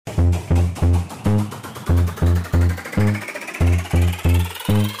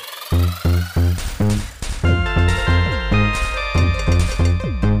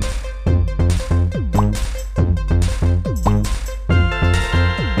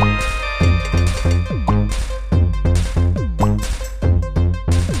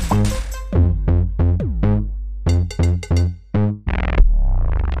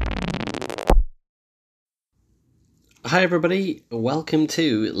Hi everybody, welcome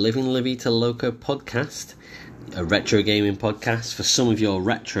to Living La Vita Loca podcast, a retro gaming podcast for some of your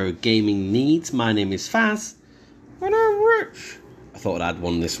retro gaming needs. My name is Faz, and I'm Rich. I thought I'd add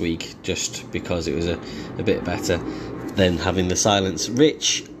one this week, just because it was a bit better than having the silence.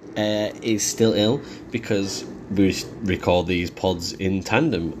 Rich is still ill, because we record these pods in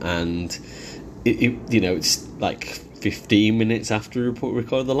tandem, and it's like 15 minutes after we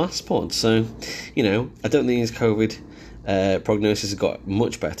recorded the last pod, so I don't think his COVID prognosis has got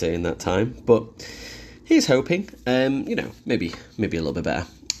much better in that time, but he's hoping maybe a little bit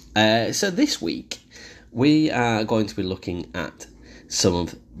better. So this week we are going to be looking at some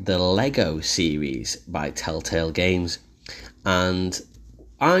of the Lego series by Telltale Games, and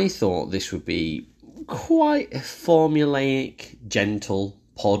I thought this would be quite a formulaic, gentle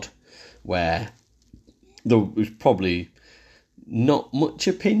pod where there was probably not much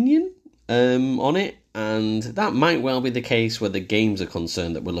opinion on it, and that might well be the case where the games are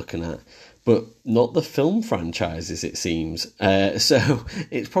concerned that we're looking at, but not the film franchises, it seems. So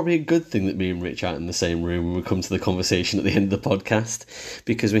it's probably a good thing that me and Rich aren't in the same room when we come to the conversation at the end of the podcast,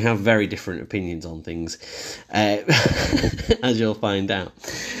 because we have very different opinions on things, as you'll find out.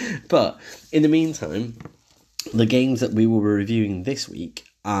 But in the meantime, the games that we will be reviewing this week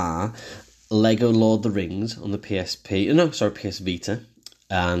are Lego Lord of the Rings on the PS Vita,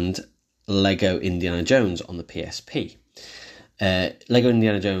 and Lego Indiana Jones on the PSP. Lego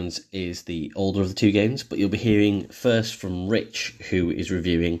Indiana Jones is the older of the two games, but you'll be hearing first from Rich, who is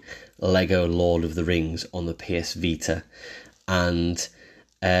reviewing Lego Lord of the Rings on the PS Vita. And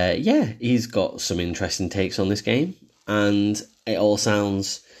he's got some interesting takes on this game, and it all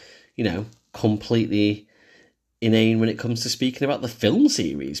sounds, completely inane when it comes to speaking about the film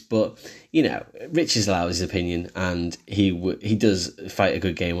series, but Rich is allowed his opinion, and he does fight a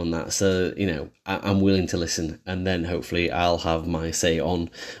good game on that, so I'm willing to listen, and then hopefully I'll have my say on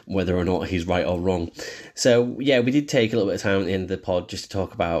whether or not he's right or wrong. So we did take a little bit of time at the end of the pod just to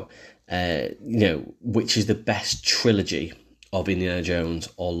talk about which is the best trilogy of Indiana Jones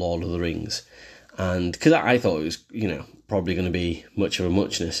or Lord of the Rings, and because I thought it was probably going to be much of a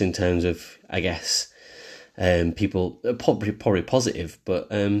muchness in terms of, I guess, people probably positive, but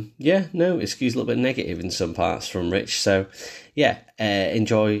it skews a little bit negative in some parts from Rich. So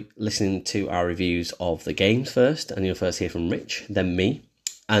enjoy listening to our reviews of the games first, and you'll first hear from Rich, then me,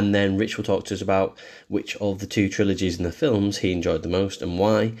 and then Rich will talk to us about which of the two trilogies in the films he enjoyed the most and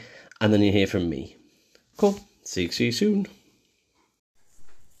why, and then you'll hear from me. Cool. See you soon.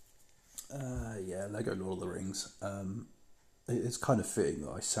 Lego Lord of the Rings. It's kind of fitting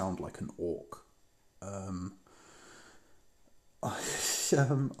that I sound like an orc.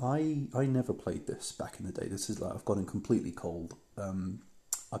 I never played this back in the day. This is like I've gotten completely cold.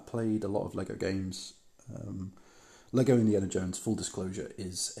 I played a lot of Lego games. Lego Indiana Jones, full disclosure,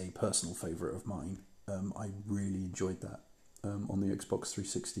 is a personal favourite of mine. I really enjoyed that on the Xbox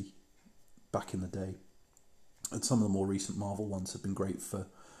 360 back in the day. And some of the more recent Marvel ones have been great for,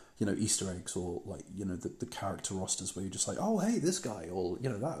 Easter eggs, or like, the character rosters where you're just like, oh, hey, this guy, or,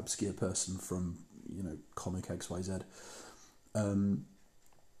 that obscure person from, comic XYZ. And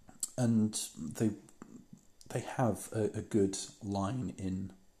they have a good line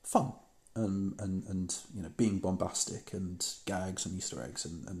in fun and being bombastic and gags and Easter eggs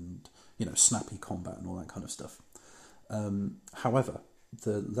and snappy combat and all that kind of stuff. However,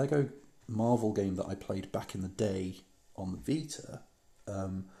 the Lego Marvel game that I played back in the day on the Vita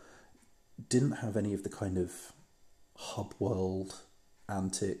didn't have any of the kind of hub world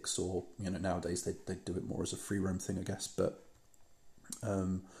antics, or nowadays they do it more as a free roam thing, I guess, but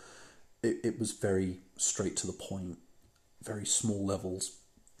it was very straight to the point, very small levels,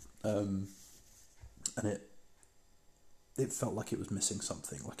 and it felt like it was missing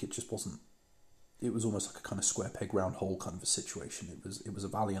something. Like it just wasn't. It was almost like a kind of square peg round hole kind of a situation. It was a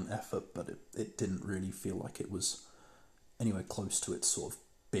valiant effort, but it didn't really feel like it was anywhere close to its sort of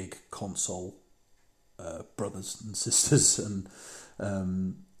big console brothers and sisters. And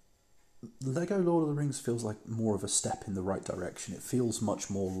Lego Lord of the Rings feels like more of a step in the right direction. It feels much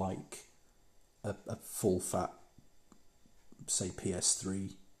more like a full fat, say,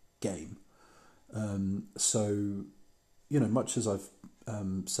 PS3 game. So, much as I've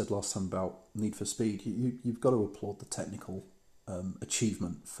said last time about Need for Speed, you've got to applaud the technical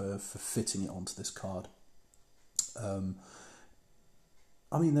achievement for fitting it onto this card.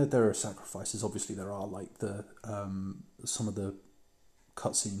 There are sacrifices. Obviously, there are, like the some of the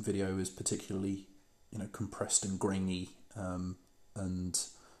cutscene video is particularly compressed and grainy and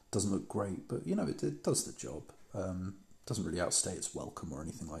doesn't look great, but it does the job. Doesn't really outstay its welcome or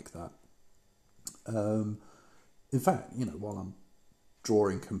anything like that. In fact, while I'm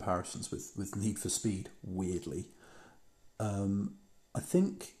drawing comparisons with Need for Speed, weirdly, I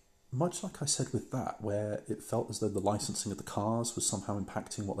think, much like I said with that, where it felt as though the licensing of the cars was somehow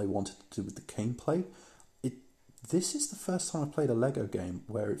impacting what they wanted to do with the gameplay, this is the first time I played a Lego game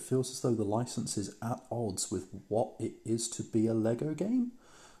where it feels as though the license is at odds with what it is to be a Lego game.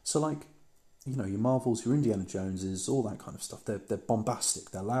 So, like, your Marvels, your Indiana Joneses, all that kind of stuff. They're bombastic,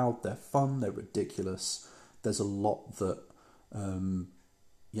 they're loud, they're fun, they're ridiculous. There's a lot that,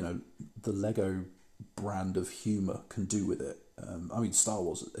 the Lego brand of humour can do with it. Star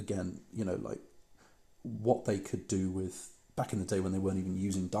Wars, again, like what they could do with, back in the day when they weren't even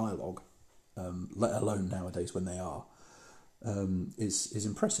using dialogue, let alone nowadays when they are, is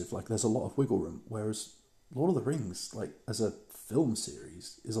impressive. Like, there's a lot of wiggle room, whereas Lord of the Rings, like, as a film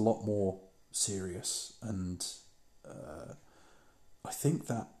series, is a lot more serious, and I think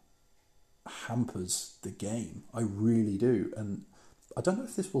that hampers the game. I really do. And I don't know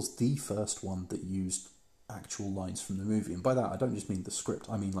if this was the first one that used actual lines from the movie, and by that I don't just mean the script,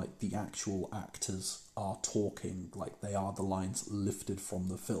 I mean like the actual actors are talking like they are the lines lifted from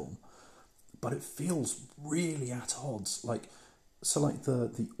the film. But it feels really at odds, like, so like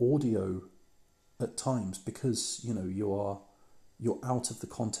the audio at times, because you're out of the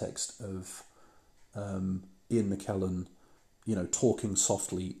context of Ian McKellen talking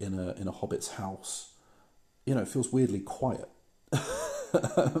softly in a hobbit's house. It feels weirdly quiet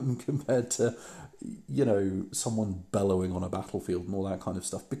compared to someone bellowing on a battlefield and all that kind of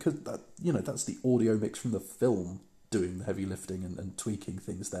stuff, because that's the audio mix from the film doing the heavy lifting and tweaking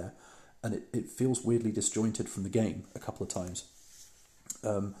things there, and it feels weirdly disjointed from the game a couple of times.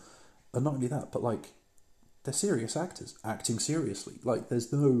 And not only that, but like, they're serious actors acting seriously. Like,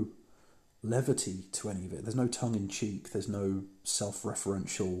 there's no levity to any of it. There's no tongue-in-cheek. There's no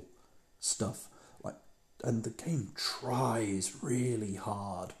self-referential stuff. Like, and the game tries really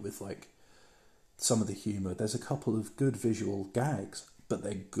hard with like some of the humour. There's a couple of good visual gags, but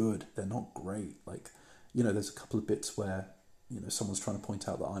they're good. They're not great. Like, there's a couple of bits where someone's trying to point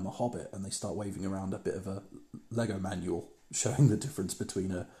out that I'm a hobbit, and they start waving around a bit of a Lego manual showing the difference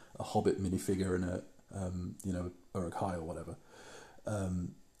between a hobbit minifigure and a Uruk-hai or whatever.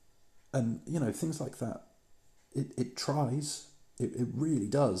 And things like that. It tries. It really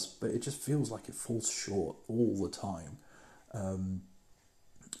does, but it just feels like it falls short all the time.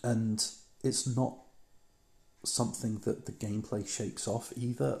 And it's not something that the gameplay shakes off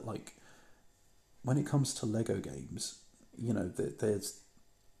either. Like, when it comes to Lego games, there's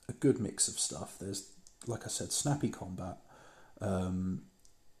a good mix of stuff. There's, like I said, snappy combat. The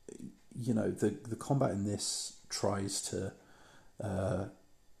combat in this tries to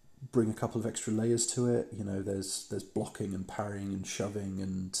bring a couple of extra layers to it. There's blocking and parrying and shoving,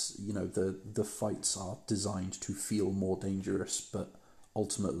 and the fights are designed to feel more dangerous, but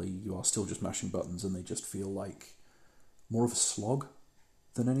ultimately you are still just mashing buttons, and they just feel like more of a slog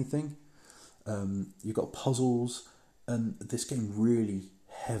than anything. You've got puzzles, and this game really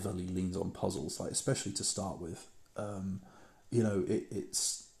heavily leans on puzzles, like, especially to start with.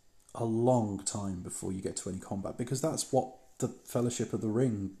 It's a long time before you get to any combat, because that's what the Fellowship of the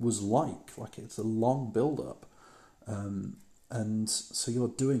Ring was like. Like, it's a long build-up. And so you're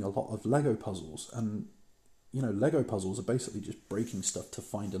doing a lot of Lego puzzles, and Lego puzzles are basically just breaking stuff to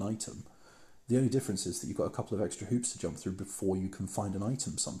find an item. The only difference is that you've got a couple of extra hoops to jump through before you can find an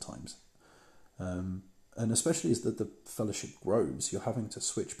item sometimes. And especially as the Fellowship grows, you're having to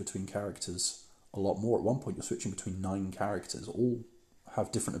switch between characters a lot more. At one point, you're switching between 9 characters, all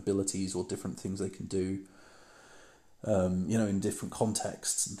have different abilities or different things they can do, in different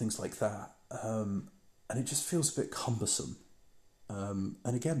contexts and things like that. And it just feels a bit cumbersome. And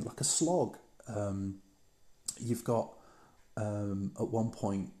again, like a slog. You've got, at one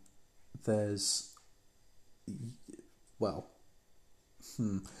point, there's,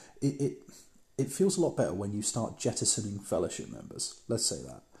 it feels a lot better when you start jettisoning Fellowship members. Let's say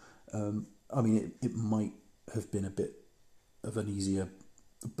that. It might have been a bit of an easier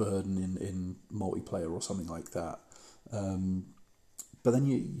burden in multiplayer or something like that. But then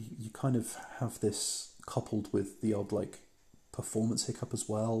you kind of have this coupled with the odd like performance hiccup as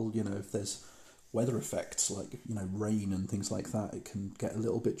well. If there's weather effects like rain and things like that, it can get a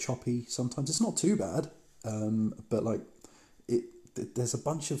little bit choppy sometimes. It's not too bad, but like there's a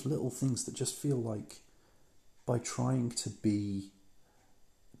bunch of little things that just feel like, by trying to be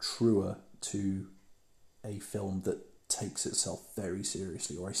truer to a film that takes itself very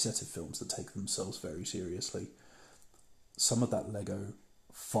seriously, or a set of films that take themselves very seriously, some of that Lego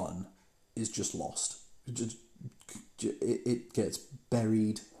fun is just lost. It gets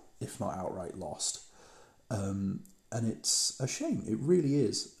buried, if not outright lost. And it's a shame. It really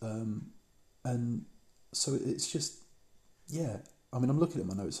is. And so it's just, yeah. I mean, I'm looking at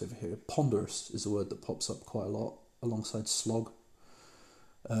my notes over here. Ponderous is a word that pops up quite a lot alongside slog.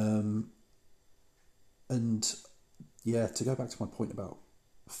 And yeah, to go back to my point about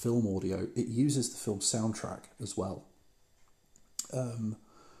film audio, it uses the film soundtrack as well,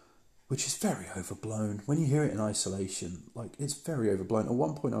 which is very overblown. When you hear it in isolation, like, it's very overblown. At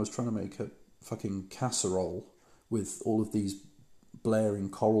one point I was trying to make a fucking casserole with all of these blaring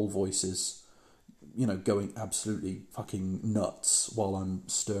choral voices, you know, going absolutely fucking nuts while I'm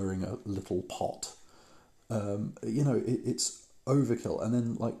stirring a little pot. You know, it's overkill. And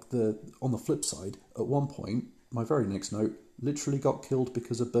then, like, on the flip side, at one point, my very next note literally got killed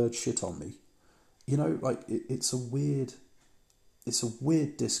because a bird shit on me. You know, like, it's a weird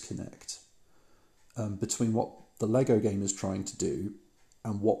disconnect between what the Lego game is trying to do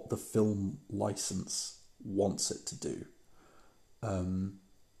and what the film license wants it to do.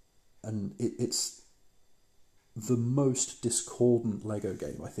 And it's the most discordant Lego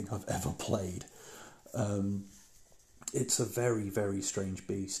game I think I've ever played. It's a very, very strange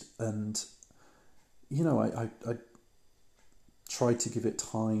beast. And, you know, I tried to give it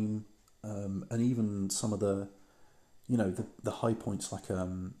time, and even some of the, you know, the high points, like,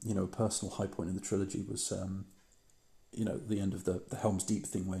 you know, a personal high point in the trilogy was, you know, the end of the Helm's Deep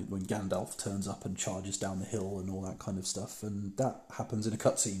thing when Gandalf turns up and charges down the hill and all that kind of stuff. And that happens in a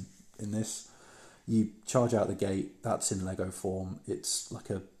cutscene in this. You charge out the gate, that's in Lego form. It's like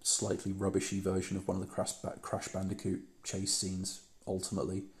a slightly rubbishy version of one of the Crash Bandicoot chase scenes,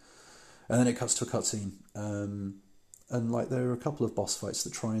 ultimately. And then it cuts to a cutscene. And, like, there are a couple of boss fights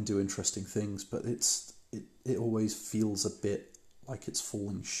that try and do interesting things, but it always feels a bit like it's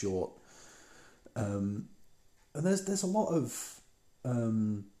falling short. And there's a lot of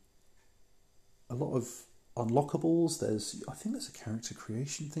unlockables. I think there's a character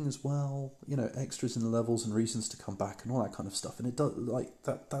creation thing as well. You know, extras in the levels and reasons to come back and all that kind of stuff. And it does, like,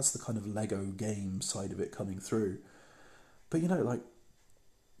 that's the kind of Lego game side of it coming through. But, you know, like,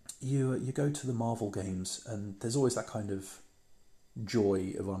 you go to the Marvel games and there's always that kind of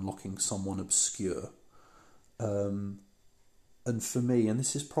joy of unlocking someone obscure. And for me, and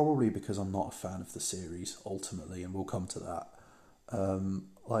this is probably because I'm not a fan of the series ultimately, and we'll come to that,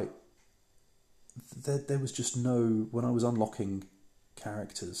 like, there was just no, when I was unlocking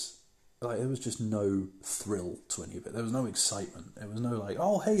characters, like, there was just no thrill to any of it. There was no excitement. There was no, like,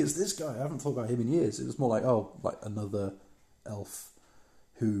 oh, hey, it's this guy. I haven't thought about him in years. It was more like, oh, like another elf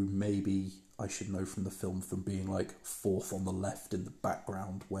who maybe I should know from the film from being, like, fourth on the left in the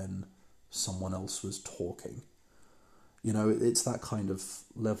background when someone else was talking. You know, it's that kind of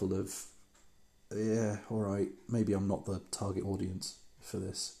level of, yeah, all right, maybe I'm not the target audience for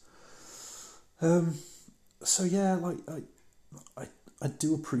this. So yeah, like, I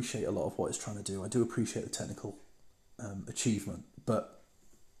do appreciate a lot of what it's trying to do. I do appreciate the technical achievement, but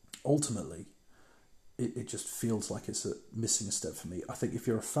ultimately, it just feels like it's missing a step for me. I think if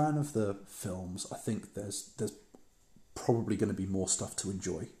you're a fan of the films, I think there's probably going to be more stuff to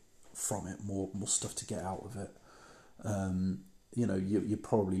enjoy from it, more stuff to get out of it. You know, you're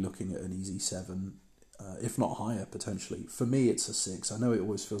probably looking at an easy 7, if not higher potentially. For me, it's a 6. I know it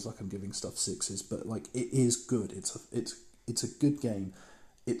always feels like I'm giving stuff 6s, but, like, it is good. It's a good game.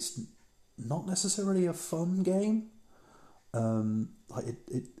 It's not necessarily a fun game. Like,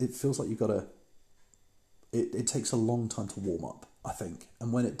 it feels like you've got to. It takes a long time to warm up, I think,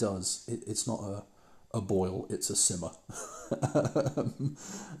 and when it does, it's not a boil, it's a simmer.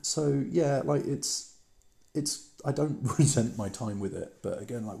 So yeah, like, it's I don't resent my time with it, but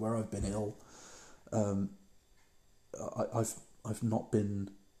again, like, where I've been ill, I've not been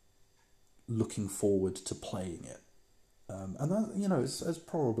looking forward to playing it, and that, you know, it's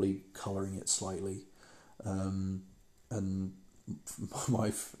probably colouring it slightly, and my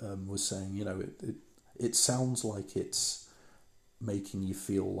wife was saying, you know, it sounds like it's making you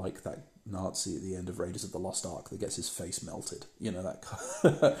feel like that Nazi at the end of Raiders of the Lost Ark that gets his face melted. You know, that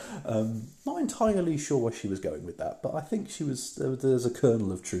kind not entirely sure where she was going with that, but I think there's a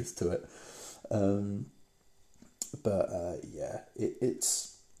kernel of truth to it. Yeah,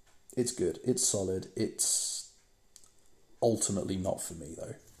 it's good. It's solid. It's ultimately not for me,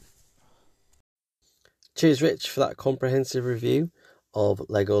 though. Cheers, Rich, for that comprehensive review of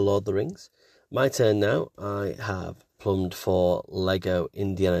Lego Lord of the Rings. My turn now. I have plumbed for Lego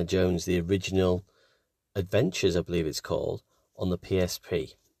Indiana Jones, the original Adventures, I believe it's called, on the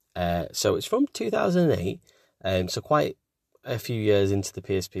PSP. So it's from 2008, so quite a few years into the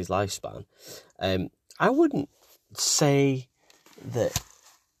PSP's lifespan. I wouldn't say that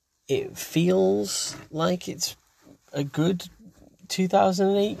it feels like it's a good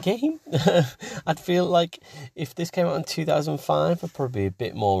 2008 game. I'd feel like if this came out in 2005, I'd probably be a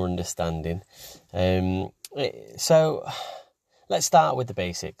bit more understanding. So let's start with the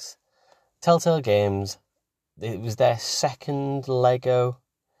basics. Telltale Games, it was their second Lego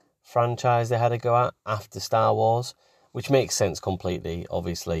franchise they had to go at after Star Wars, which makes sense completely,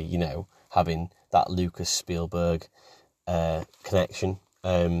 obviously, you know, having that Lucas Spielberg connection.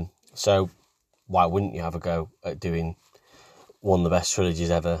 So why wouldn't you have a go at doing one of the best trilogies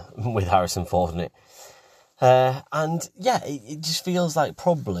ever with Harrison Ford in it? And yeah, it just feels like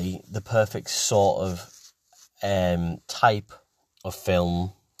probably the perfect sort of type of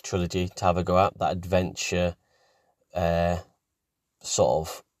film trilogy to have a go at, that adventure sort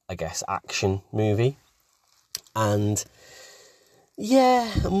of, I guess, action movie. And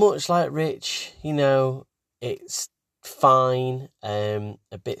yeah, much like Rich, you know, it's fine, a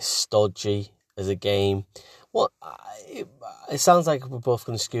bit stodgy as a game. It sounds like we're both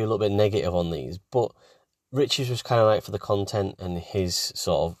going to skew a little bit negative on these, but Rich's was kind of like for the content and his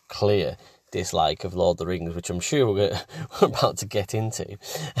sort of clear dislike of Lord of the Rings, which I'm sure we're about to get into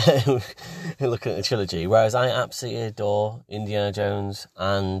looking at the trilogy, whereas I absolutely adore Indiana Jones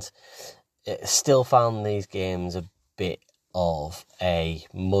and still found these games a bit of a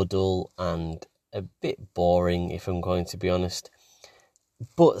muddle and a bit boring, if I'm going to be honest.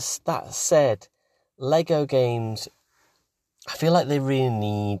 But that said, Lego games, I feel like they really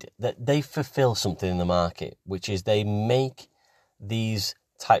need that they fulfill something in the market, which is they make these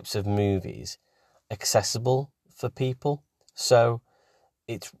types of movies accessible for people. So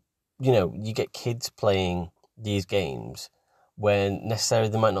it's, you know, you get kids playing these games when necessarily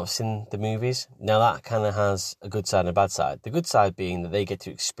they might not have seen the movies. Now that kind of has a good side and a bad side. The good side being that they get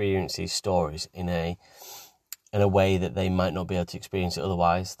to experience these stories in a way that they might not be able to experience it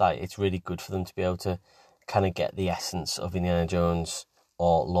otherwise. Like, it's really good for them to be able to kind of get the essence of Indiana Jones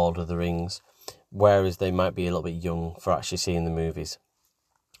or Lord of the Rings, whereas they might be a little bit young for actually seeing the movies.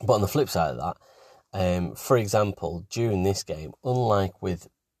 But on the flip side of that, for example, during this game, unlike with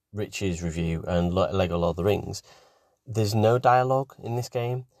Rich's review and Lego Lord of the Rings, there's no dialogue in this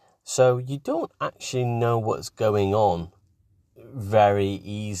game, so you don't actually know what's going on very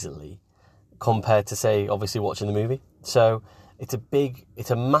easily compared to, say, obviously watching the movie. So it's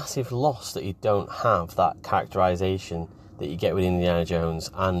a massive loss that you don't have that characterization that you get with Indiana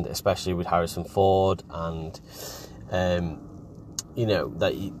Jones, and especially with Harrison Ford, and you know,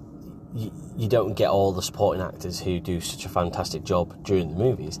 that you don't get all the supporting actors who do such a fantastic job during the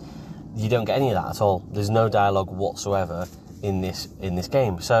movies. You don't get any of that at all. There's no dialogue whatsoever in this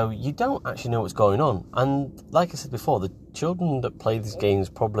game, so you don't actually know what's going on. And like I said before, the children that play these games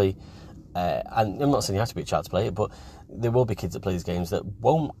probably, and I'm not saying you have to be a child to play it, but there will be kids that play these games that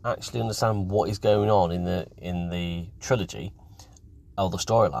won't actually understand what is going on in the trilogy or the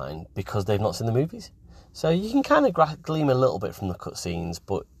storyline because they've not seen the movies. So you can kind of glean a little bit from the cutscenes,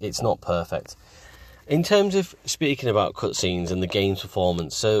 but it's not perfect. In terms of speaking about cutscenes and the game's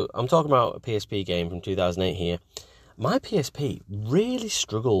performance, so I'm talking about a PSP game from 2008 here. My PSP really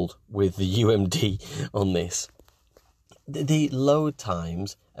struggled with the UMD on this. The load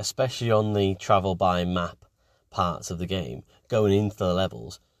times, especially on the travel by map parts of the game, going into the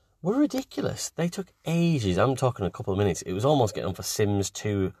levels, were ridiculous. They took ages. I'm talking a couple of minutes. It was almost getting on for Sims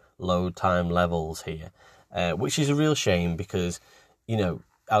 2 load time levels here, which is a real shame because, you know,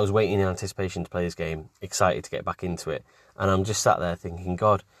 I was waiting in anticipation to play this game, excited to get back into it, and I'm just sat there thinking,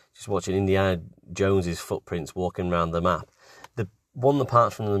 God, just watching Indiana Jones's footprints walking around the map. One of the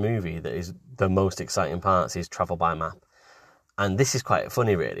parts from the movie that is the most exciting parts is travel by map. And this is quite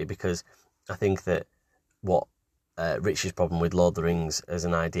funny, really, because I think that what Rich's problem with Lord of the Rings as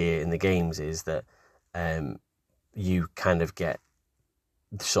an idea in the games is that you kind of get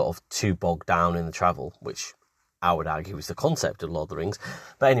sort of too bogged down in the travel, which I would argue is the concept of Lord of the Rings.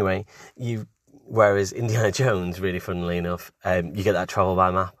 But anyway, whereas Indiana Jones, really funnily enough, you get that travel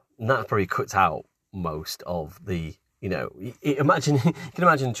by map, and that probably cuts out most of the, you know, you can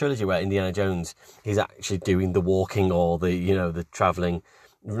imagine a trilogy where Indiana Jones is actually doing the walking or the, you know, the travelling,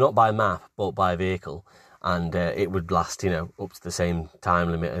 not by map, but by vehicle. And it would last, you know, up to the same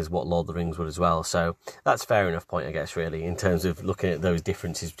time limit as what Lord of the Rings would as well. So that's fair enough point, I guess, really, in terms of looking at those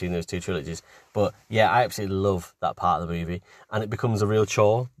differences between those two trilogies. But yeah, I absolutely love that part of the movie. And it becomes a real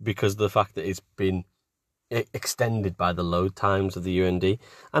chore because of the fact that it's been extended by the load times of the UND.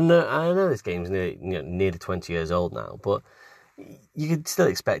 And I know this game's nearly 20 years old now, but you could still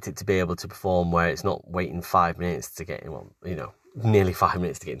expect it to be able to perform where it's not waiting 5 minutes to get in, well, you know, nearly 5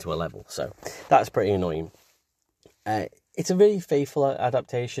 minutes to get into a level. So that's pretty annoying. it's a really faithful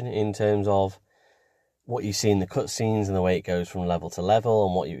adaptation in terms of what you see in the cutscenes and the way it goes from level to level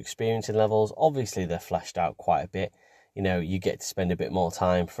and what you experience in levels. Obviously, they're fleshed out quite a bit. You know, you get to spend a bit more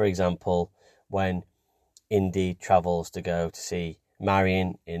time. For example, when Indy travels to go to see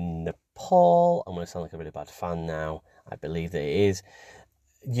Marion in Nepal, I'm going to sound like a really bad fan now. I believe that it is.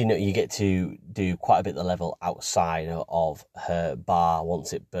 You know, you get to do quite a bit of the level outside of her bar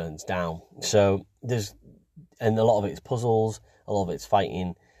once it burns down. So and a lot of it's puzzles, a lot of it's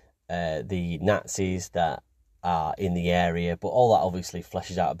fighting the Nazis that are in the area, but all that obviously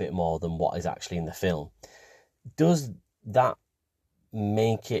fleshes out a bit more than what is actually in the film. Does that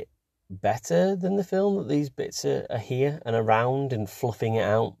make it better than the film, that these bits are here and around and fluffing it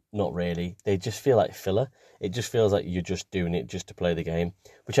out? Not really. They just feel like filler. It just feels like you're just doing it just to play the game,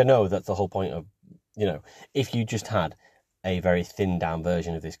 which I know that's the whole point of, you know, if you just had a very thinned down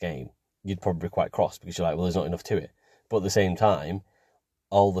version of this game, you'd probably be quite cross because you're like, well, there's not enough to it. But at the same time,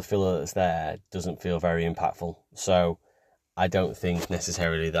 all the filler that's there doesn't feel very impactful. So I don't think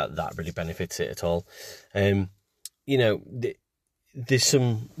necessarily that really benefits it at all. You know, there's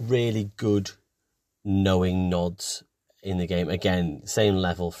some really good knowing nods in the game. Again, same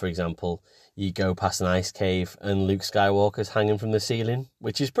level, for example, you go past an ice cave and Luke Skywalker's hanging from the ceiling,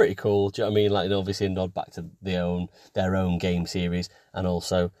 which is pretty cool. Do you know what I mean? Like, obviously a nod back to their own game series, and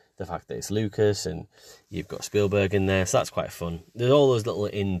also the fact that it's Lucas and you've got Spielberg in there, so that's quite fun. There's all those little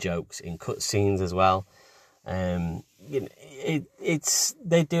in-jokes in cutscenes as well. You know,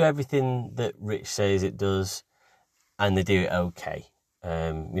 they do everything that Rich says it does, and they do it okay.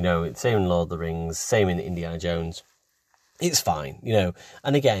 You know, same in Lord of the Rings, same in Indiana Jones. It's fine, you know.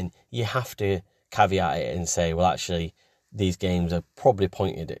 And again, you have to caveat it and say, well, actually, these games are probably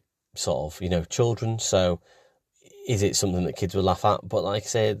pointed at sort of, you know, children. So is it something that kids would laugh at? But like I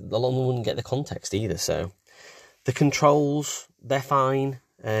said, a lot of them wouldn't get the context either. So the controls, they're fine.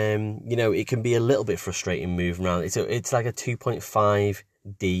 You know, it can be a little bit frustrating moving around. It's like a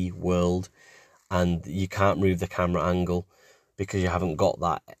 2.5D world, and you can't move the camera angle because you haven't got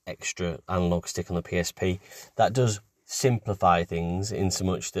that extra analog stick on the PSP. That does simplify things in so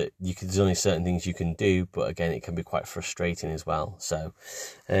much that there's only certain things you can do, but again, it can be quite frustrating as well. So,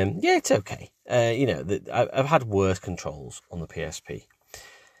 yeah, it's okay. You know, I've had worse controls on the PSP.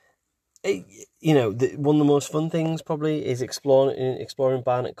 You know, one of the most fun things probably is exploring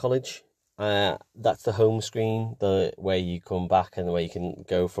Barnet College. That's the home screen, the where you come back and the way you can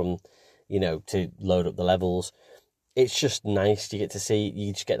go from, you know, to load up the levels. It's just nice. You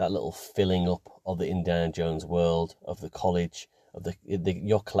just get that little filling up of the Indiana Jones world, of the college, of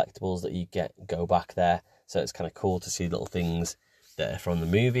your collectibles that you go back there. So it's kind of cool to see little things that are from the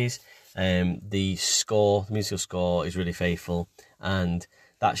movies. The musical score is really faithful, and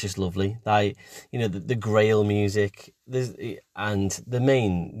that's just lovely. You know, the Grail music, and the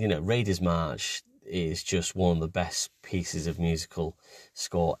main, you know, Raiders March is just one of the best pieces of musical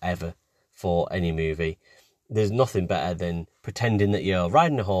score ever for any movie. There's nothing better than pretending that you're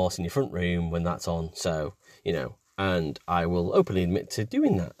riding a horse in your front room when that's on. So, you know, and I will openly admit to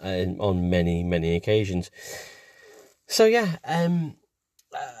doing that on many, many occasions. So, yeah,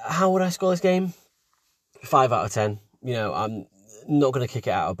 how would I score this game? 5 out of 10. You know, I'm not going to kick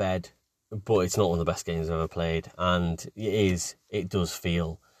it out of bed, but it's not one of the best games I've ever played. And it does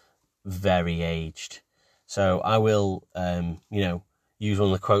feel very aged. So I will, you know, use one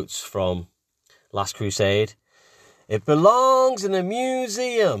of the quotes from Last Crusade. It belongs in a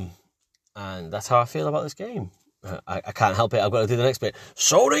museum. And that's how I feel about this game. I can't help it. I've got to do the next bit.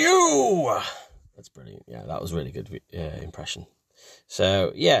 So do you! That's brilliant. Yeah, that was a really good impression.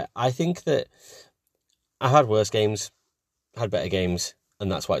 So, yeah, I think that I've had worse games, had better games,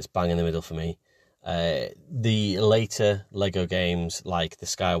 and that's why it's bang in the middle for me. The later Lego games, like the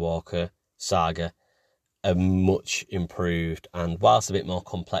Skywalker saga, are much improved, and whilst a bit more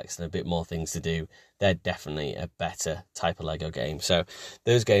complex and a bit more things to do, they're definitely a better type of Lego game. So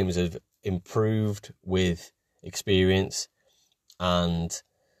those games have improved with experience and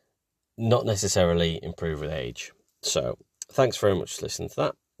not necessarily improved with age. So thanks very much for listening to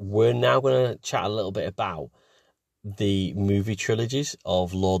that. We're now going to chat a little bit about the movie trilogies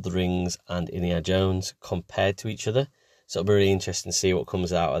of Lord of the Rings and Indiana Jones compared to each other. So it'll be really interesting to see what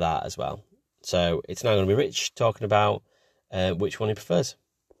comes out of that as well. So it's now going to be Rich talking about which one he prefers.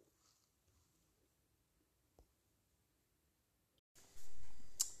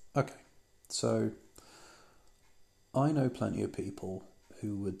 Okay, so I know plenty of people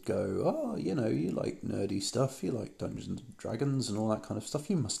who would go, oh, you know, you like nerdy stuff, you like Dungeons and Dragons and all that kind of stuff,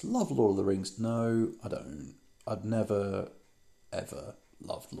 you must love Lord of the Rings. No, I don't. I'd never, ever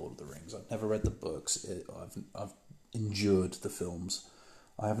loved Lord of the Rings. I've never read the books. I've endured the films.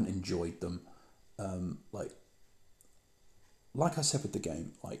 I haven't enjoyed them. Like I said with the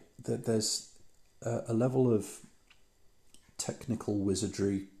game, like there's a level of technical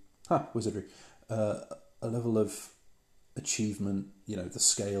wizardry, a level of achievement, the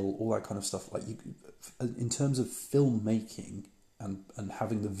scale, all that kind of stuff. Like in terms of filmmaking and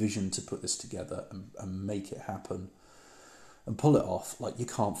having the vision to put this together and make it happen and pull it off, like you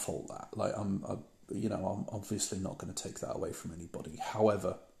can't fault that. Like I'm obviously not going to take that away from anybody.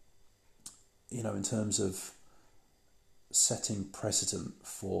 However, in terms of setting precedent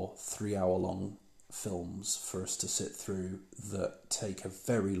for 3-hour-long films for us to sit through that take a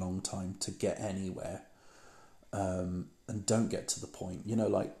very long time to get anywhere, and don't get to the point.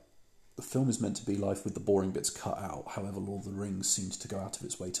 Like the film is meant to be life with the boring bits cut out. However, Lord of the Rings seems to go out of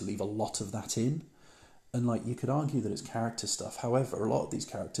its way to leave a lot of that in. And like you could argue that it's character stuff. However, a lot of these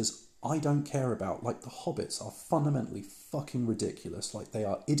characters I don't care about. Like the Hobbits are fundamentally fucking ridiculous. Like they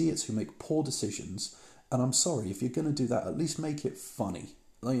are idiots who make poor decisions. And I'm sorry, if you're going to do that, at least make it funny.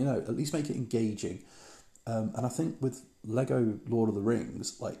 Like, at least make it engaging. And I think with Lego Lord of the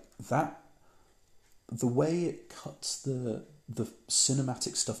Rings, like that, the way it cuts the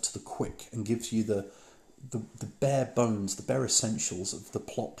cinematic stuff to the quick and gives you the bare bones, the bare essentials of the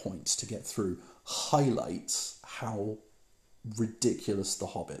plot points to get through, highlights how ridiculous the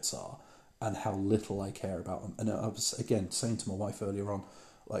Hobbits are and how little I care about them. And I was, again, saying to my wife earlier on,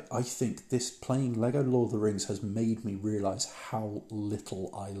 like, I think this playing Lego Lord of the Rings has made me realise how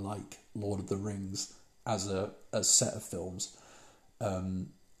little I like Lord of the Rings as a set of films.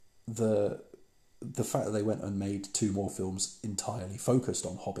 The fact that they went and made 2 more films entirely focused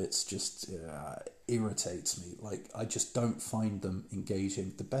on Hobbits just irritates me. Like, I just don't find them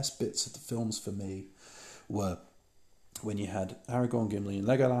engaging. The best bits of the films for me were when you had Aragorn, Gimli and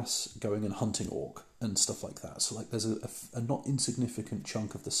Legolas going and hunting orc and stuff like that. So like there's a not insignificant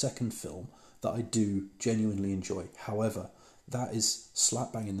chunk of the second film that I do genuinely enjoy. However, that is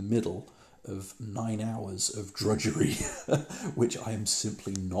slap bang in the middle of 9 hours of drudgery, which I am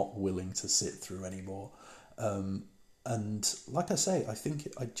simply not willing to sit through anymore. And like I say,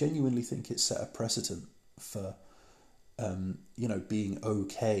 I genuinely think it set a precedent for, being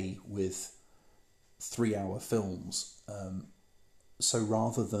okay with 3-hour films. So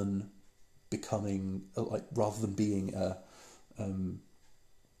rather than being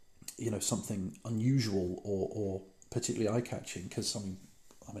something unusual or particularly eye-catching, because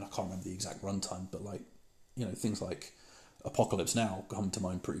I can't remember the exact runtime, but things like Apocalypse Now come to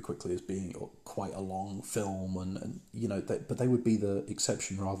mind pretty quickly as being quite a long film, but they would be the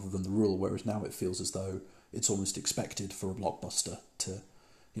exception rather than the rule. Whereas now it feels as though it's almost expected for a blockbuster to,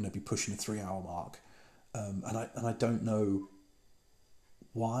 be pushing a 3-hour mark, and I don't know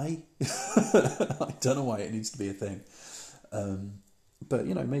why. I don't know why it needs to be a thing, but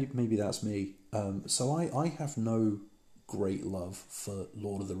maybe that's me. So I have no great love for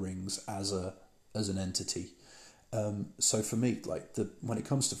Lord of the Rings as an entity. So for me, when it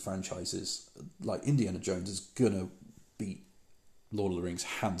comes to franchises, like Indiana Jones is gonna beat Lord of the Rings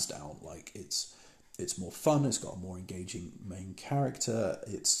hands down. Like it's more fun, it's got a more engaging main character,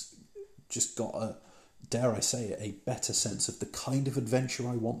 it's just got a, dare I say it, a better sense of the kind of adventure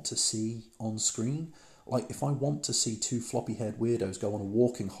I want to see on screen. Like if I want to see 2 floppy-haired weirdos go on a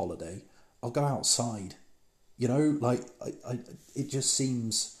walking holiday, I'll go outside. It just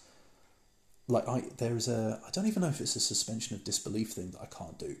seems like I don't even know if it's a suspension of disbelief thing that I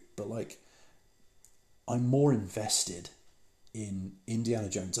can't do, but I'm more invested in Indiana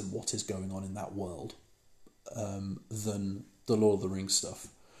Jones and what is going on in that world than the Lord of the Rings stuff.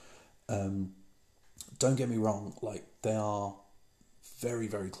 Don't get me wrong, they are very,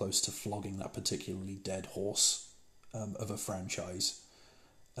 very close to flogging that particularly dead horse of a franchise.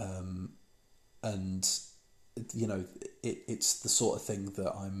 And it's the sort of thing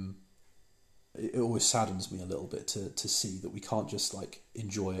that it always saddens me a little bit to see that we can't just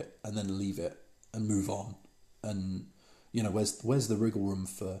enjoy it and then leave it and move on. And where's the wriggle room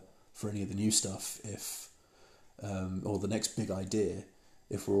for any of the new stuff if or the next big idea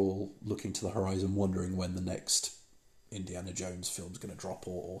if we're all looking to the horizon wondering when the next Indiana Jones film's going to drop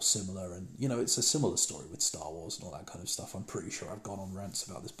or similar. And it's a similar story with Star Wars and all that kind of stuff. I'm pretty sure I've gone on rants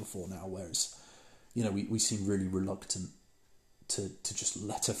about this before now, whereas we seem really reluctant to just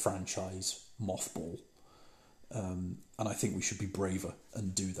let a franchise mothball, and I think we should be braver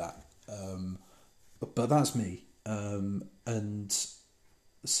and do that. But that's me, and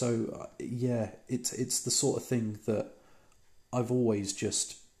so it's the sort of thing that I've always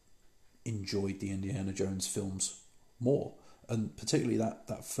just enjoyed the Indiana Jones films more. and particularly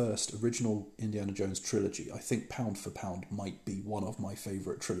that first original Indiana Jones trilogy, I think pound for pound might be one of my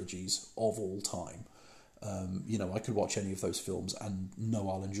favourite trilogies of all time. I could watch any of those films and know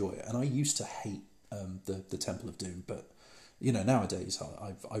I'll enjoy it. And I used to hate the Temple of Doom, but nowadays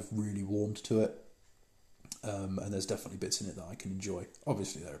I've really warmed to it. And there's definitely bits in it that I can enjoy.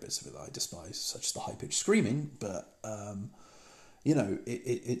 Obviously, there are bits of it that I despise, such as the high-pitched screaming. But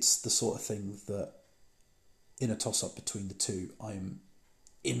it's the sort of thing that, in a toss-up between the two, I'm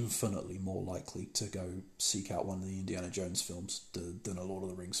infinitely more likely to go seek out one of the Indiana Jones films than a Lord of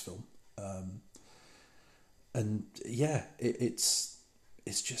the Rings film.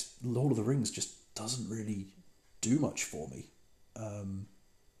 It's just Lord of the Rings just doesn't really do much for me,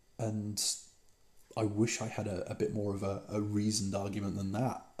 and I wish I had a bit more of a reasoned argument than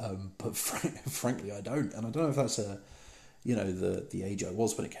that. But frankly, I don't, and I don't know if that's the age I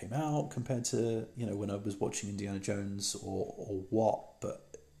was when it came out compared to when I was watching Indiana Jones or what,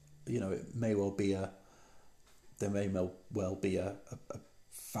 but it may well be there may well be a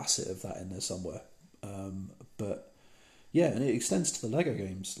facet of that in there somewhere. But yeah, and it extends to the Lego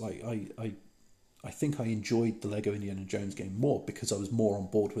games. Like I think I enjoyed the Lego Indiana Jones game more because I was more on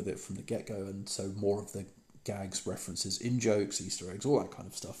board with it from the get-go, and so more of the gags, references, in-jokes, Easter eggs, all that kind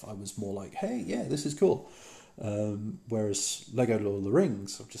of stuff, I was more like, hey, yeah, this is cool. Whereas Lego Lord of the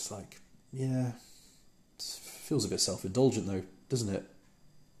Rings, I'm just like, yeah, it feels a bit self-indulgent though, doesn't it?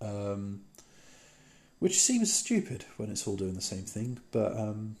 Which seems stupid when it's all doing the same thing, but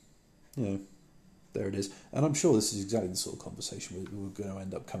there it is. And I'm sure this is exactly the sort of conversation we're going to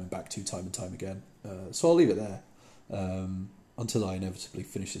end up coming back to time and time again. So I'll leave it there until I inevitably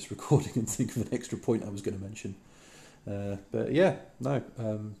finish this recording and think of an extra point I was going to mention. But yeah, no,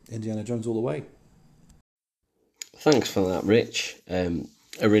 Indiana Jones all the way. Thanks for that, Rich. I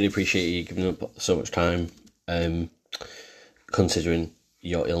really appreciate you giving up so much time, considering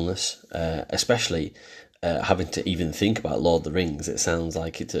your illness, especially having to even think about Lord of the Rings. It sounds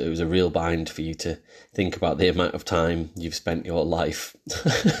like it was a real bind for you to think about the amount of time you've spent your life on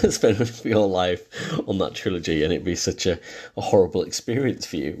that trilogy, and it'd be such a horrible experience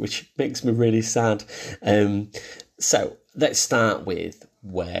for you, which makes me really sad. So let's start with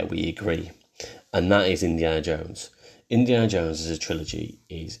where we agree, and that is Indiana Jones. Indiana Jones as a trilogy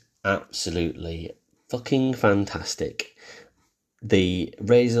is absolutely fucking fantastic. The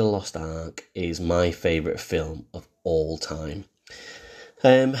Raiders of the Lost Ark is my favourite film of all time.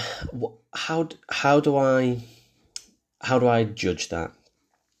 How do I judge that?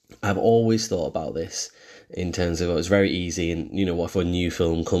 I've always thought about this in terms of it's very easy, and what if a new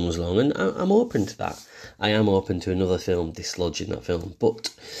film comes along, and I'm open to that. I am open to another film dislodging that film,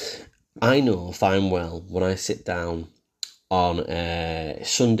 but I know fine well when I sit down on a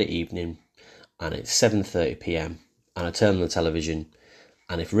Sunday evening and it's 7:30 p.m. and I turn on the television,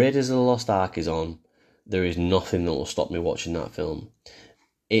 and if Raiders of the Lost Ark is on, there is nothing that will stop me watching that film.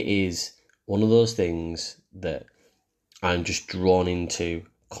 It is one of those things that I'm just drawn into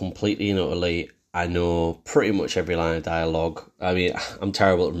completely and utterly. I know pretty much every line of dialogue. I mean, I'm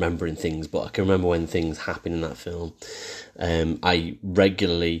terrible at remembering things, but I can remember when things happen in that film. I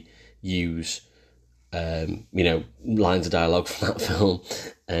regularly use, lines of dialogue from that film.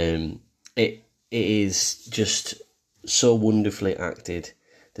 It is just so wonderfully acted.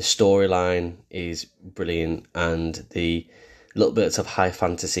 The storyline is brilliant, and the little bits of high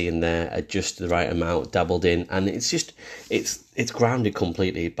fantasy in there are just the right amount dabbled in, and it's grounded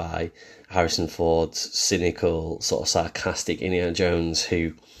completely by Harrison Ford's cynical, sort of sarcastic Indiana Jones,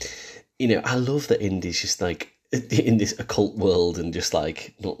 who, I love that Indy's just like in this occult world, and just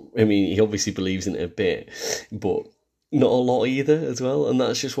like, he obviously believes in it a bit, but not a lot either as well, and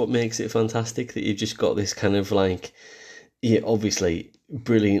that's just what makes it fantastic, that you've just got this kind of like, obviously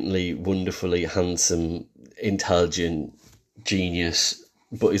brilliantly, wonderfully handsome, intelligent genius,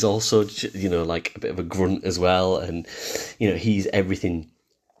 but he's also, like a bit of a grunt as well, and he's everything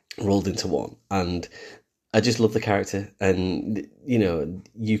rolled into one, and I just love the character. And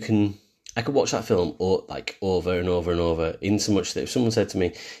I could watch that film over and over and over, in so much that if someone said to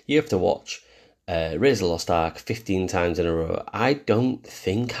me, you have to watch Raiders of the Lost Ark 15 times in a row, I don't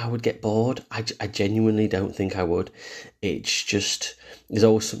think I would get bored. I genuinely don't think I would. It's just, there's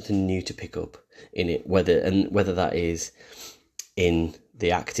always something new to pick up in it, whether that is in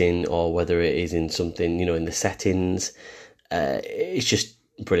the acting or whether it is in something, in the settings. It's just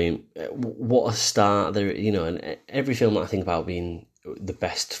brilliant. What a start there, and every film that I think about being the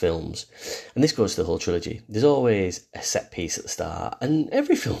best films, and this goes to the whole trilogy, there's always a set piece at the start, and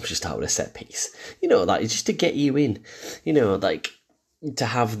every film should start with a set piece, like just to get you in, like to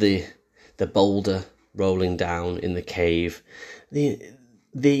have the boulder rolling down in the cave. The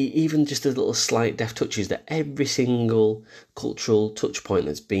even just the little slight deft touches that every single cultural touch point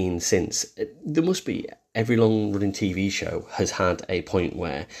that's been since. There must be, every long-running TV show has had a point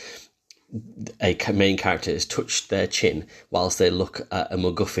where a main character has touched their chin whilst they look at a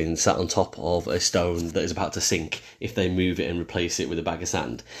MacGuffin sat on top of a stone that is about to sink if they move it and replace it with a bag of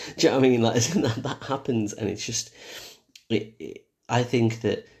sand. Do you know what I mean? Like, that happens, and it's just... I think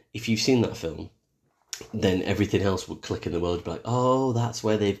that if you've seen that film, then everything else would click in the world. You'd be like, oh, that's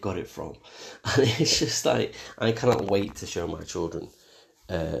where they've got it from. And it's just like, I cannot wait to show my children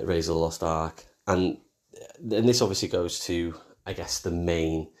Raiders of the Lost Ark. And this obviously goes to, I guess, the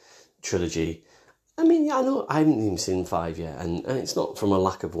main trilogy. I mean, I know I haven't even seen 5 yet, and it's not from a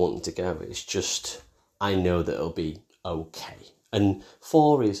lack of wanting to go. It's just, I know that it'll be okay. And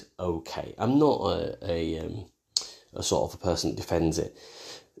 4 is okay. I'm not a sort of a person that defends it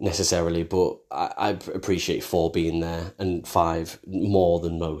necessarily, but I appreciate 4 being there and 5 more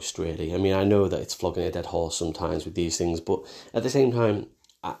than most, really. I mean, I know that it's flogging a dead horse sometimes with these things, but at the same time,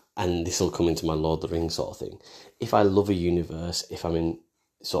 and this will come into my Lord of the Rings sort of thing, if I love a universe, if I'm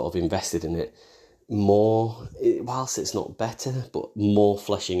sort of invested in it, more, whilst it's not better, but more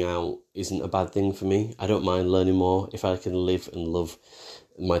fleshing out isn't a bad thing for me. I don't mind learning more if I can live and love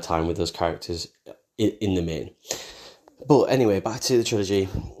my time with those characters in the main. But anyway, back to the trilogy.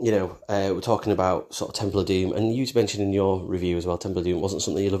 We're talking about sort of Temple of Doom, and you mentioned in your review as well, Temple of Doom wasn't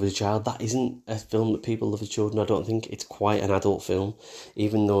something you love as a child. That isn't a film that people love as children. I don't think it's quite an adult film,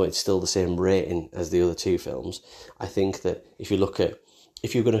 even though it's still the same rating as the other 2 films. I think that if you're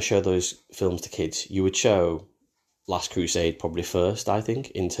going to show those films to kids, you would show Last Crusade probably first, I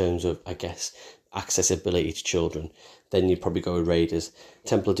think, in terms of, I guess, accessibility to children. Then you'd probably go with Raiders.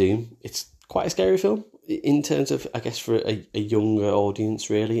 Temple of Doom, it's quite a scary film in terms of, I guess, for a younger audience,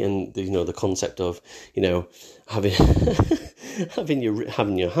 really, and the concept of having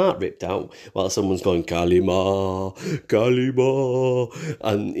having your heart ripped out while someone's going Kalima, Kalima,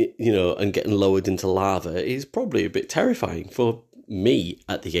 and getting lowered into lava is probably a bit terrifying for me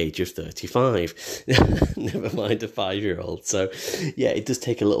at the age of 35. Never mind a 5-year-old. So yeah, it does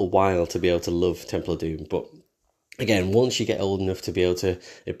take a little while to be able to love Temple of Doom, but again, once you get old enough to be able to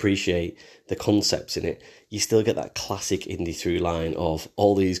appreciate the concepts in it, you still get that classic Indy through line of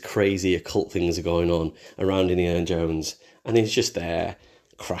all these crazy occult things are going on around Indiana Jones, and he's just there,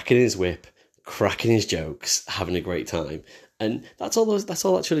 cracking his whip, cracking his jokes, having a great time. And that's all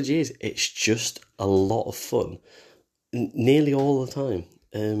that trilogy is. It's just a lot of fun, nearly all the time.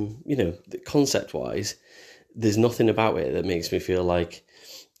 Concept-wise, there's nothing about it that makes me feel like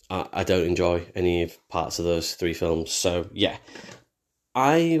I don't enjoy any of parts of those 3 films. So, yeah,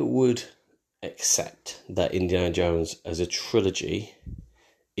 I would accept that Indiana Jones as a trilogy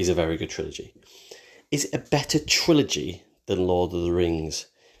is a very good trilogy. Is it a better trilogy than Lord of the Rings?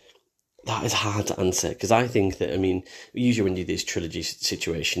 That is hard to answer, because I think that, usually when you do this trilogy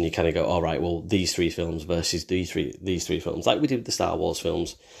situation, you kind of go, all right, well, these 3 films versus these three films. Like we did with the Star Wars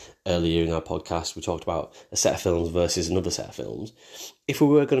films earlier in our podcast, we talked about a set of films versus another set of films. If we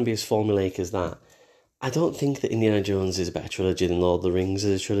were going to be as formulaic as that, I don't think that Indiana Jones is a better trilogy than Lord of the Rings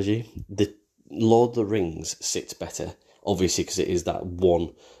as a trilogy. The Lord of the Rings sits better, obviously, because it is that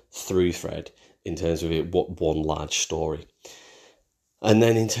one through thread in terms of it, one large story. And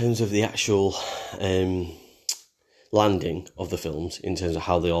then in terms of the actual landing of the films, in terms of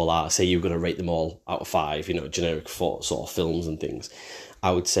how they all are, say you're going to rate them all out of 5, generic sort of films and things,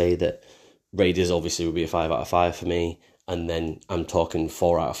 I would say that Raiders obviously would be a 5 out of 5 for me, and then I'm talking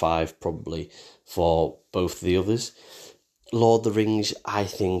 4 out of 5 probably for both the others. Lord of the Rings, I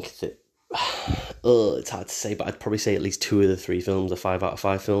think that, it's hard to say, but I'd probably say at least 2 of the 3 films are 5 out of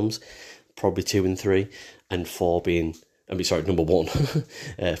 5 films, probably 2 and 3, and 4 being... number 1,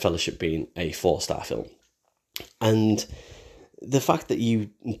 Fellowship being a 4-star film. And the fact that you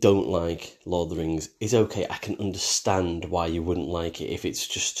don't like Lord of the Rings is okay. I can understand why you wouldn't like it if it's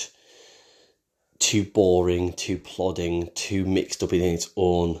just too boring, too plodding, too mixed up in its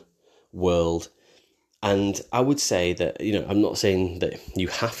own world. And I would say that, I'm not saying that you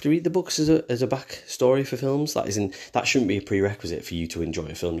have to read the books as a backstory for films. That shouldn't be a prerequisite for you to enjoy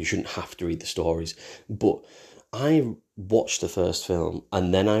a film. You shouldn't have to read the stories. But I watched the first film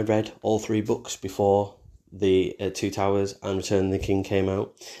and then I read all 3 books before the Two Towers and Return of the King came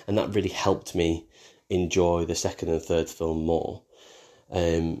out, and that really helped me enjoy the second and third film more.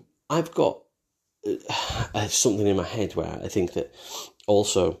 I've got something in my head where I think that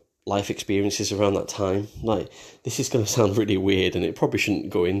also life experiences around that time, like, this is going to sound really weird and it probably shouldn't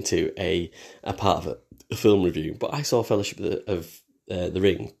go into a part of a film review, but I saw Fellowship of the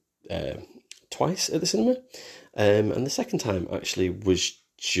Ring twice at the cinema. And the second time actually was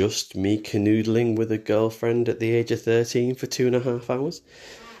just me canoodling with a girlfriend at the age of 13 for 2.5 hours.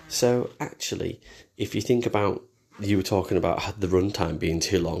 So actually, if you think about, you were talking about the runtime being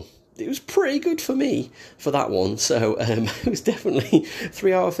too long, it was pretty good for me for that one. So it was definitely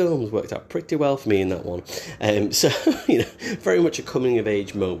 3-hour films worked out pretty well for me in that one. So, very much a coming of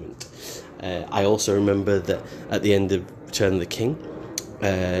age moment. I also remember that at the end of Return of the King,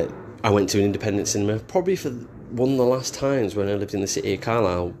 I went to an independent cinema, probably for one of the last times when I lived in the city of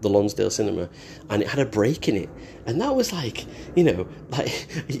Carlisle, the Lonsdale Cinema, and it had a break in it. And that was like,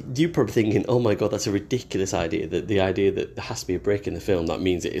 you're probably thinking, oh my God, that's a ridiculous idea, that the idea that there has to be a break in the film, that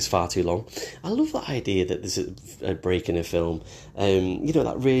means it is far too long. I love that idea that there's a break in a film.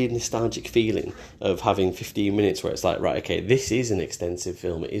 That really nostalgic feeling of having 15 minutes where it's like, right, okay, this is an extensive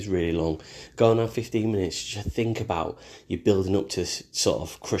film, it is really long. Go and have 15 minutes to think about you building up to sort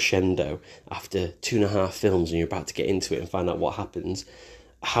of crescendo after 2.5 films and you're about to get into it and find out what happens.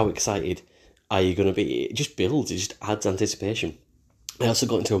 How excited are you going to be? It just builds, it just adds anticipation. I also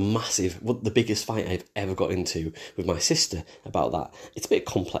got into the biggest fight I've ever got into with my sister about that. It's a bit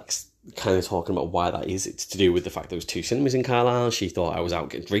complex, kind of talking about why that is. It's to do with the fact there was 2 cinemas in Carlisle. She thought I was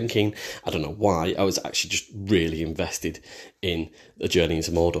out drinking. I don't know why. I was actually just really invested in the journey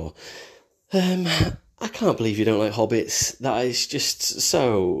into Mordor. I can't believe you don't like Hobbits. That is just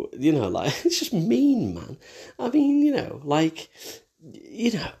so, it's just mean, man. I mean,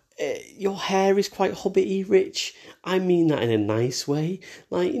 your hair is quite Hobbit-y, Rich. I mean that in a nice way.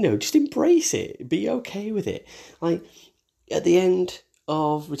 Just embrace it. Be okay with it. At the end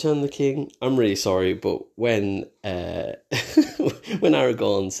of Return of the King, I'm really sorry, but when when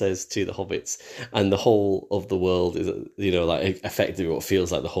Aragorn says to the hobbits, and the whole of the world is, effectively what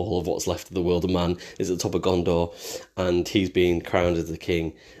feels like the whole of what's left of the world of man is at the top of Gondor, and he's being crowned as the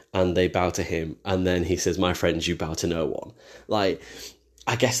king, and they bow to him, and then he says, "My friends, you bow to no one."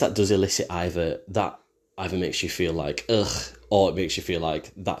 I guess that does elicit either makes you feel like, ugh, or it makes you feel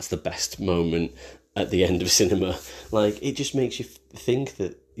like that's the best moment at the end of cinema. It just makes you think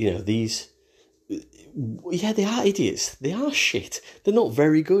that, these... Yeah, they are idiots. They are shit. They're not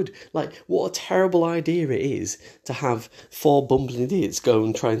very good. What a terrible idea it is to have 4 bumbling idiots go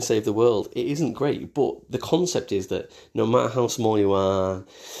and try and save the world. It isn't great, but the concept is that no matter how small you are,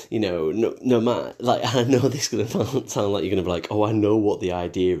 no matter... I know this is going to sound like you're going to be like, oh, I know what the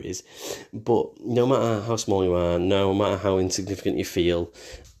idea is, but no matter how small you are, no matter how insignificant you feel,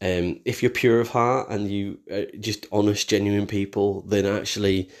 if you're pure of heart and you just honest, genuine people, then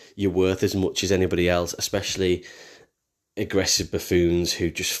actually you're worth as much as anybody else, especially aggressive buffoons who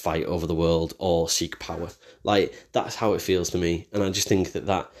just fight over the world or seek power. That's how it feels to me. And I just think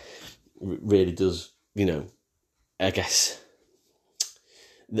that really does, I guess,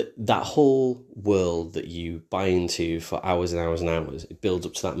 that whole world that you buy into for hours and hours and hours, it builds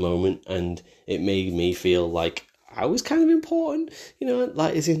up to that moment, and it made me feel like I was kind of important,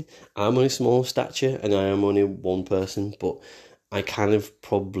 as in, I'm only small stature and I am only one person, but I kind of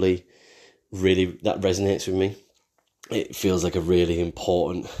probably really, that resonates with me. It feels like a really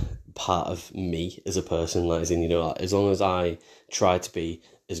important part of me as a person, as in, as long as I try to be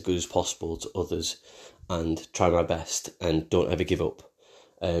as good as possible to others and try my best and don't ever give up,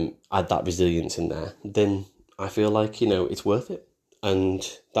 add that resilience in there, then I feel like, it's worth it. And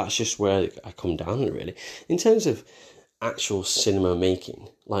that's just where I come down on it, really. In terms of actual cinema making,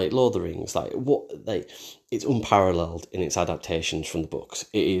 Lord of the Rings, it's unparalleled in its adaptations from the books.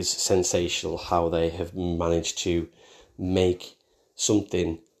 It is sensational how they have managed to make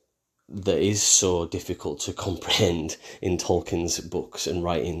something that is so difficult to comprehend in Tolkien's books and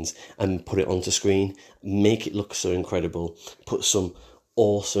writings and put it onto screen, make it look so incredible, put some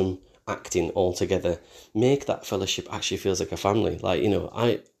awesome acting all together, make that fellowship actually feels like a family.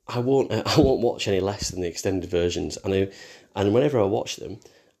 I won't watch any less than the extended versions, and whenever I watch them,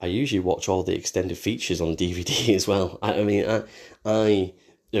 I usually watch all the extended features on DVD as well. I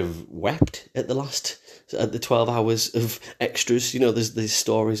have wept at the 12 hours of extras. There's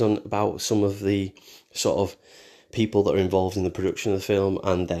stories about some of the sort of people that are involved in the production of the film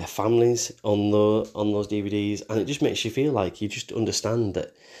and their families on those DVDs, and it just makes you feel like you just understand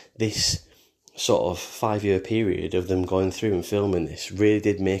that this sort of 5-year period of them going through and filming this really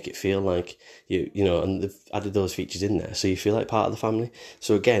did make it feel like and they've added those features in there so you feel like part of the family.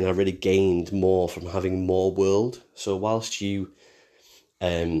 So again, I really gained more from having more world. So whilst you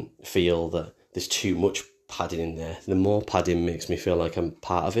feel that there's too much padding in there, the more padding makes me feel like I'm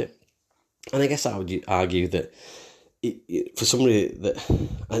part of it. And I guess I would argue that for somebody that,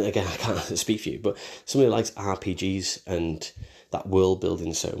 and again, I can't speak for you, but somebody that likes RPGs and that world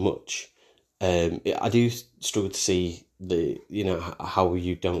building so much, I do struggle to see how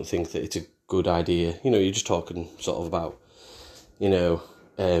you don't think that it's a good idea. You're just talking sort of about,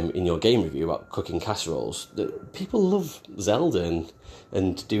 in your game review about cooking casseroles, that people love Zelda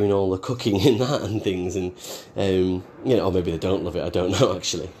and doing all the cooking in that and things, and or maybe they don't love it, I don't know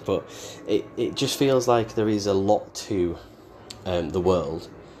actually, but it just feels like there is a lot to the world,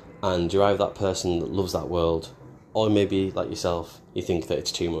 and you're either that person that loves that world, or maybe like yourself, you think that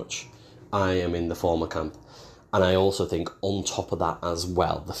it's too much. I am in the former camp, and I also think on top of that as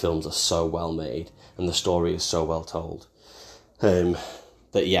well, the films are so well made and the story is so well told.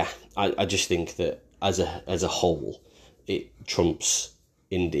 But yeah, I just think that as a whole, it trumps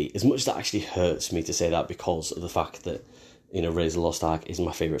Indy. As much as that actually hurts me to say that, because of the fact that Raiders of the Lost Ark is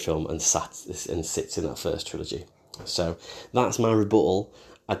my favourite film and sits in that first trilogy. So that's my rebuttal.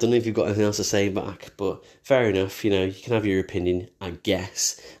 I don't know if you've got anything else to say back, but fair enough. You can have your opinion, I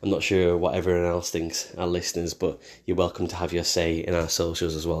guess. I'm not sure what everyone else thinks, our listeners, but you're welcome to have your say in our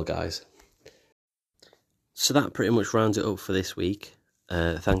socials as well, guys. So that pretty much rounds it up for this week.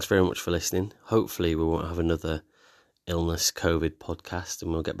 Thanks very much for listening. Hopefully we won't have another illness COVID podcast,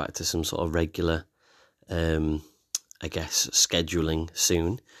 and we'll get back to some sort of regular, scheduling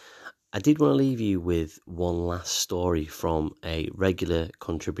soon. I did want to leave you with one last story from a regular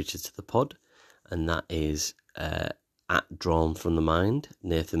contributor to the pod, and that is at Drawn from the Mind,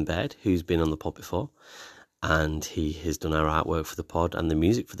 Nathan Baird, who's been on the pod before, and he has done our artwork for the pod and the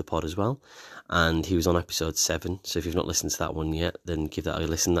music for the pod as well, and he was on episode 7, so if you've not listened to that one yet, then give that a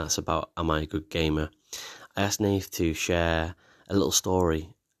listen. That's about Am I a Good Gamer? I asked Nate to share a little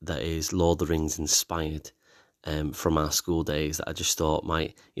story that is Lord of the Rings inspired, from our school days, that I just thought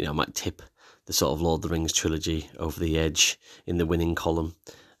might tip the sort of Lord of the Rings trilogy over the edge in the winning column.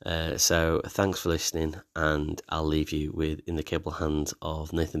 So thanks for listening, and I'll leave you with In the Capable Hands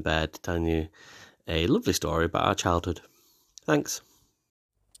of Nathan Baird, telling you a lovely story about our childhood. Thanks.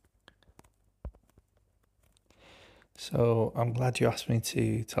 So I'm glad you asked me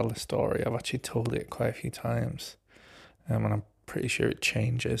to tell the story. I've actually told it quite a few times, and I'm pretty sure it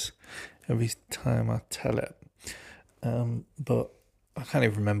changes every time I tell it. But I can't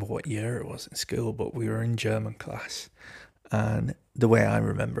even remember what year it was in school, but we were in German class, and the way I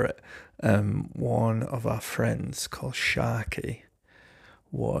remember it, one of our friends called Sharky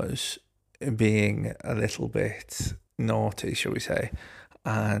was being a little bit naughty, shall we say,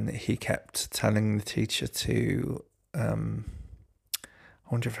 and he kept telling the teacher to, I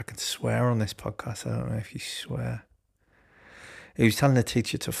wonder if I can swear on this podcast, I don't know if you swear. He was telling the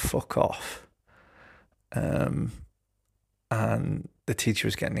teacher to fuck off, and the teacher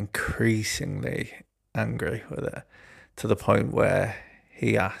was getting increasingly angry with it, to the point where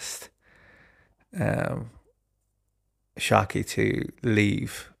he asked Sharky to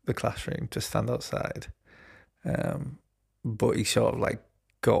leave the classroom, to stand outside, but he sort of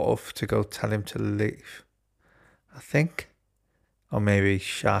got off to go tell him to leave, I think. Or maybe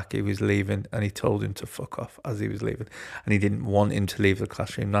Sharky was leaving and he told him to fuck off as he was leaving. And he didn't want him to leave the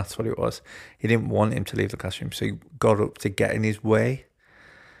classroom. That's what it was. He didn't want him to leave the classroom. So he got up to get in his way.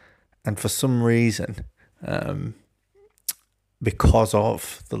 And for some reason, because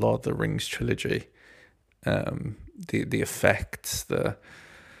of the Lord of the Rings trilogy, the effects, the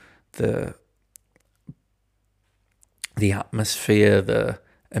atmosphere, the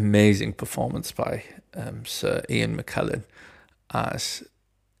amazing performance by Sir Ian McKellen as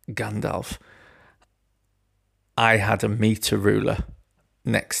Gandalf, I had a meter ruler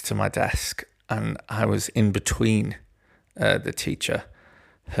next to my desk, and I was in between the teacher,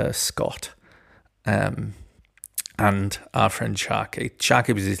 her Scott, and our friend Sharky.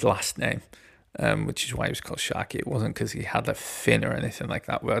 Sharky was his last name, which is why he was called Sharky. It wasn't because he had a fin or anything like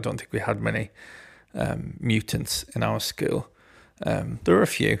that. I don't think we had many mutants in our school. There were a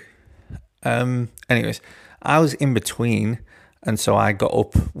few. Anyways, I was in between, and so I got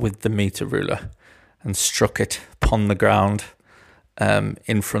up with the meter ruler and struck it upon the ground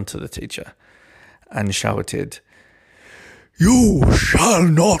in front of the teacher and shouted, "You shall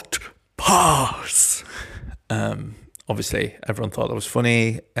not pass." Obviously, everyone thought that was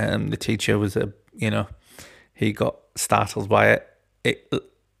funny. The teacher was he got startled by it. It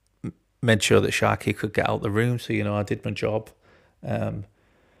made sure that Sharky could get out of the room, so I did my job.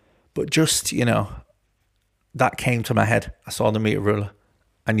 But just that came to my head. I saw the meter ruler.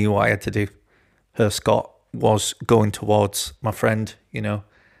 I knew what I had to do. Her Scott was going towards my friend, in a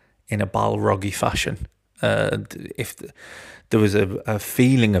Balroggy fashion. If there was a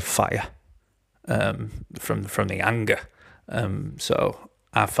feeling of fire from the anger, so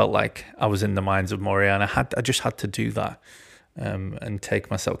I felt like I was in the minds of Moria, and I just had to do that. and take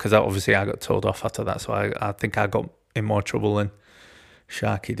myself, because obviously I got told off after that, so I think I got in more trouble than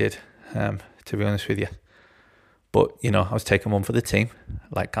Sharky did, to be honest with you. But, you know, I was taking one for the team,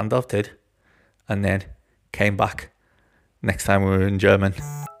 like Gandalf did, and then came back next time we were in German,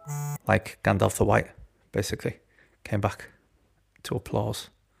 like Gandalf the White, basically. Came back to applause,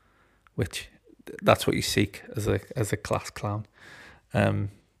 which that's what you seek as a class clown. I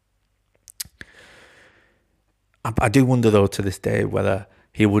do wonder, though, to this day, whether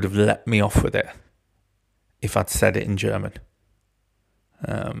he would have let me off with it if I'd said it in German.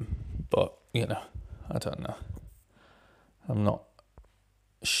 But, you know, I don't know. I'm not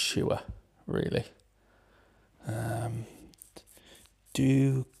sure, really.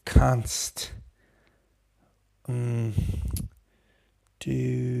 Du kannst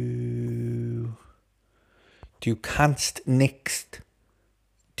nicht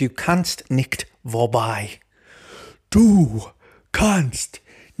vorbei. Du kannst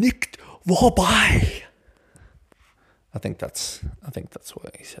nicht vorbei. I think that's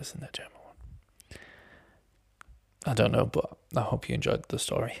what he says in the German one. I don't know, but I hope you enjoyed the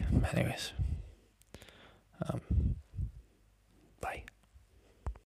story. Anyways,